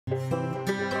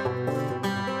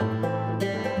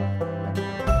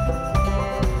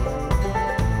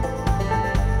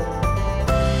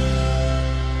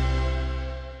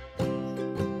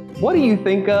What do you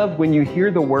think of when you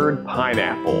hear the word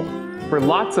pineapple? For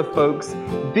lots of folks,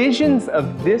 visions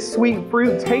of this sweet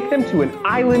fruit take them to an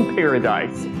island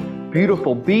paradise.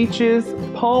 Beautiful beaches,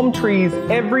 palm trees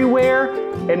everywhere,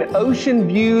 and ocean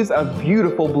views of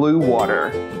beautiful blue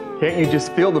water. Can't you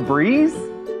just feel the breeze?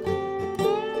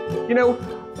 You know,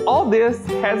 all this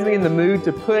has me in the mood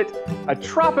to put a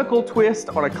tropical twist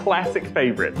on a classic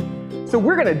favorite. So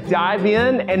we're gonna dive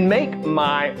in and make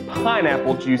my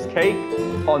pineapple juice cake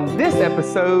on this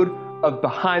episode of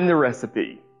Behind the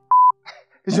Recipe.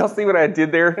 Did y'all see what I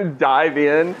did there? Dive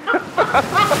in.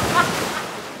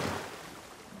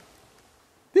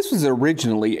 This was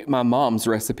originally my mom's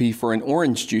recipe for an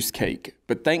orange juice cake,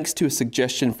 but thanks to a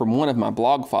suggestion from one of my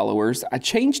blog followers, I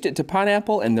changed it to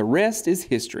pineapple and the rest is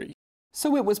history.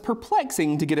 So it was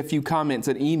perplexing to get a few comments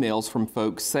and emails from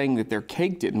folks saying that their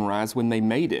cake didn't rise when they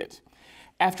made it.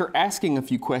 After asking a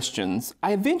few questions,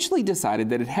 I eventually decided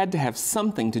that it had to have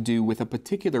something to do with a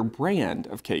particular brand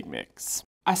of cake mix.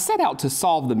 I set out to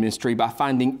solve the mystery by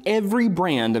finding every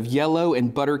brand of yellow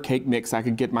and butter cake mix I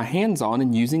could get my hands on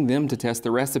and using them to test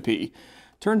the recipe.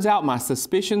 Turns out my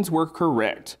suspicions were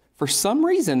correct. For some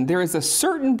reason, there is a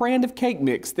certain brand of cake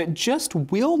mix that just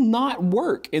will not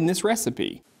work in this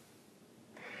recipe.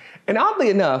 And oddly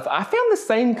enough, I found the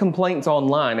same complaints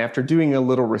online after doing a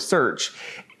little research.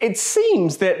 It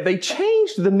seems that they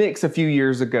changed the mix a few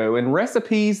years ago and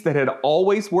recipes that had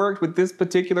always worked with this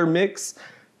particular mix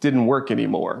didn't work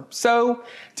anymore. So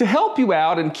to help you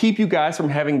out and keep you guys from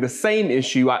having the same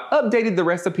issue, I updated the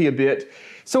recipe a bit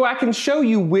so I can show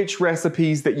you which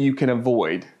recipes that you can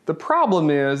avoid. The problem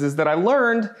is that I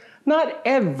learned not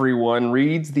everyone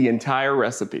reads the entire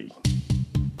recipe.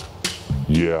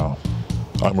 Yeah,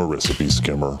 I'm a recipe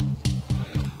skimmer.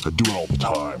 I do it all the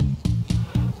time.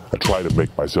 I try to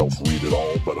make myself read it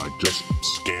all, but I just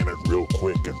scan it real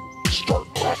quick and start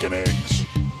cracking eggs.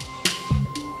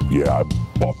 Yeah, I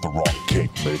bought the wrong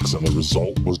cake mix and the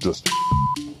result was just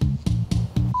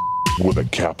with a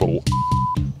capital.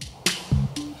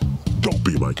 Don't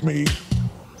be like me.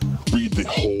 Read the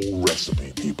whole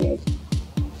recipe, people.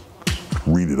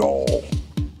 Read it all.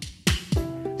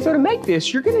 So to make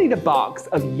this, you're gonna need a box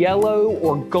of yellow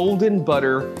or golden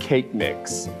butter cake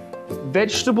mix,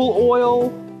 vegetable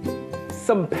oil,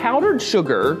 some powdered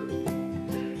sugar.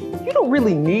 You don't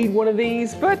really need one of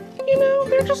these, but you know,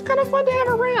 they're just kind of fun to have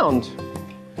around.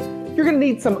 You're gonna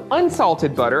need some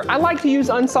unsalted butter. I like to use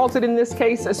unsalted in this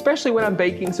case, especially when I'm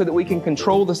baking so that we can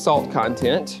control the salt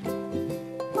content.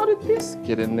 How did this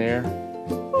get in there?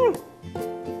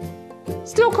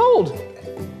 Still cold.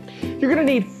 You're gonna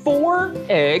need 4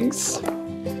 eggs.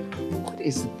 What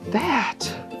is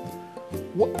that?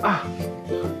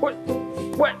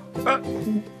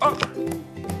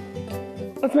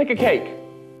 Let's make a cake.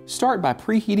 Start by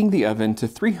preheating the oven to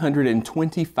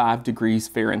 325 degrees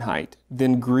Fahrenheit.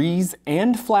 Then grease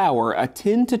and flour a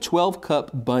 10 to 12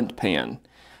 cup bundt pan.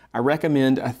 I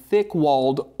recommend a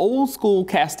thick-walled, old-school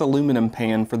cast aluminum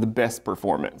pan for the best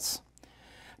performance.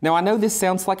 Now I know this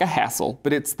sounds like a hassle,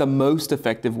 but it's the most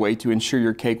effective way to ensure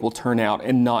your cake will turn out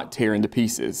and not tear into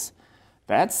pieces.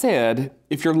 That said,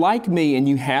 if you're like me and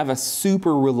you have a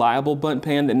super reliable bundt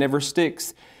pan that never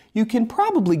sticks, you can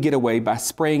probably get away by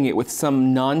spraying it with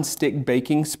some non-stick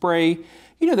baking spray,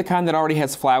 you know, the kind that already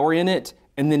has flour in it,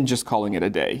 and then just calling it a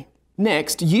day.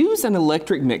 Next, use an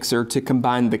electric mixer to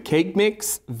combine the cake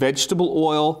mix, vegetable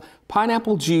oil,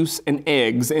 pineapple juice, and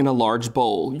eggs in a large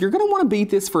bowl. You're going to want to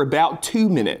beat this for about 2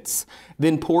 minutes,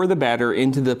 then pour the batter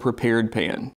into the prepared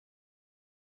pan.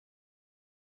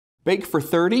 Bake for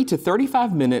 30 to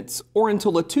 35 minutes or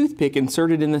until a toothpick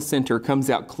inserted in the center comes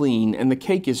out clean and the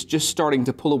cake is just starting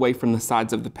to pull away from the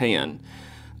sides of the pan.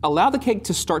 Allow the cake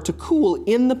to start to cool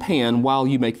in the pan while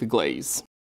you make the glaze.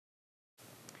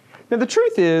 Now the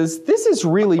truth is, this is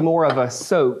really more of a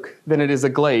soak than it is a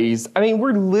glaze. I mean,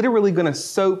 we're literally going to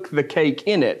soak the cake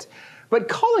in it, but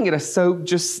calling it a soak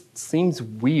just seems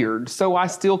weird, so I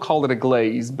still call it a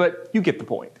glaze, but you get the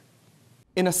point.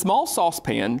 In a small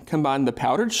saucepan, combine the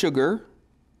powdered sugar,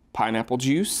 pineapple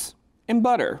juice, and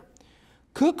butter.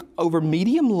 Cook over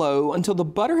medium-low until the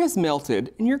butter has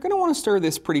melted, and you're going to want to stir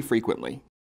this pretty frequently.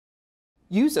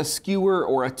 Use a skewer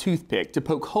or a toothpick to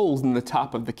poke holes in the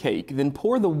top of the cake, then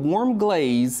pour the warm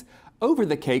glaze over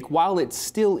the cake while it's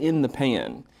still in the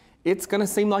pan. It's going to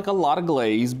seem like a lot of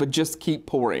glaze, but just keep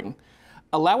pouring.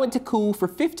 Allow it to cool for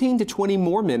 15 to 20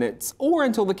 more minutes or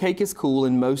until the cake is cool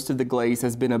and most of the glaze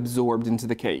has been absorbed into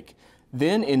the cake.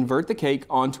 Then invert the cake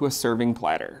onto a serving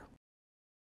platter.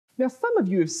 Now, some of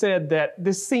you have said that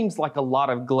this seems like a lot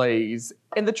of glaze,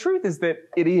 and the truth is that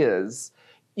it is.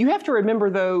 You have to remember,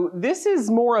 though, this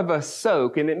is more of a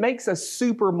soak, and it makes a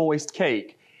super moist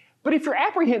cake. But if you're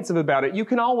apprehensive about it, you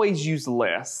can always use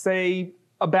less, say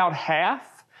about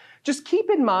half. Just keep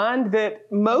in mind that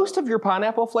most of your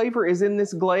pineapple flavor is in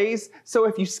this glaze, so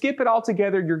if you skip it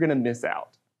altogether, you're gonna miss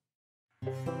out.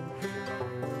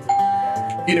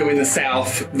 You know, in the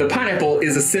South, the pineapple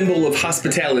is a symbol of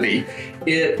hospitality.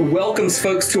 It welcomes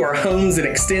folks to our homes and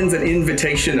extends an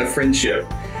invitation of friendship.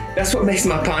 That's what makes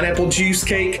my pineapple juice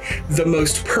cake the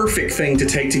most perfect thing to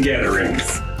take to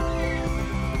gatherings.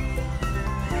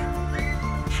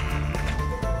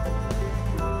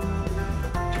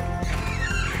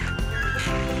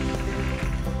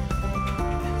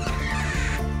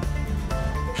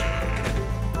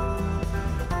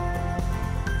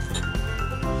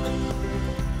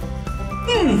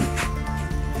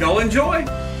 Y'all enjoy.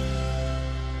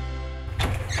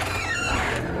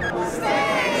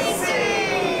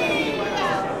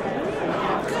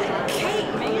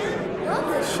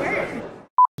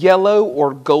 Yellow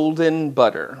or golden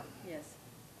butter? Yes.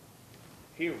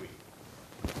 Here we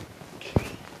go.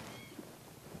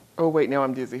 Oh wait, now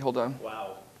I'm dizzy. Hold on.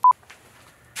 Wow.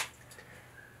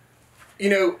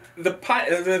 You know, the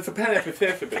pineapple.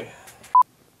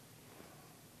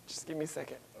 Just give me a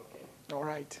second. Okay. All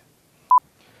right.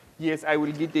 Yes, I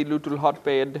will get a little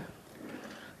hotbed,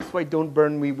 so I don't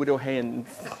burn me with your hands.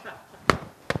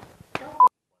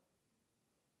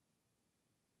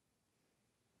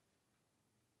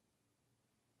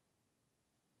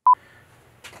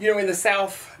 You know, in the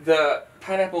South, the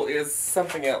pineapple is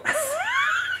something else.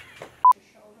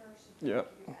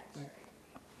 Yep.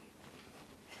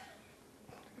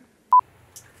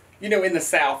 You know, in the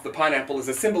South, the pineapple is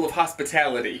a symbol of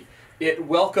hospitality. It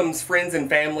welcomes friends and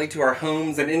family to our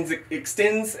homes and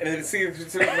extends and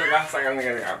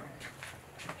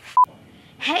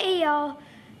Hey y'all,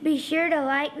 be sure to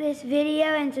like this video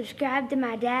and subscribe to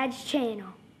my dad's channel.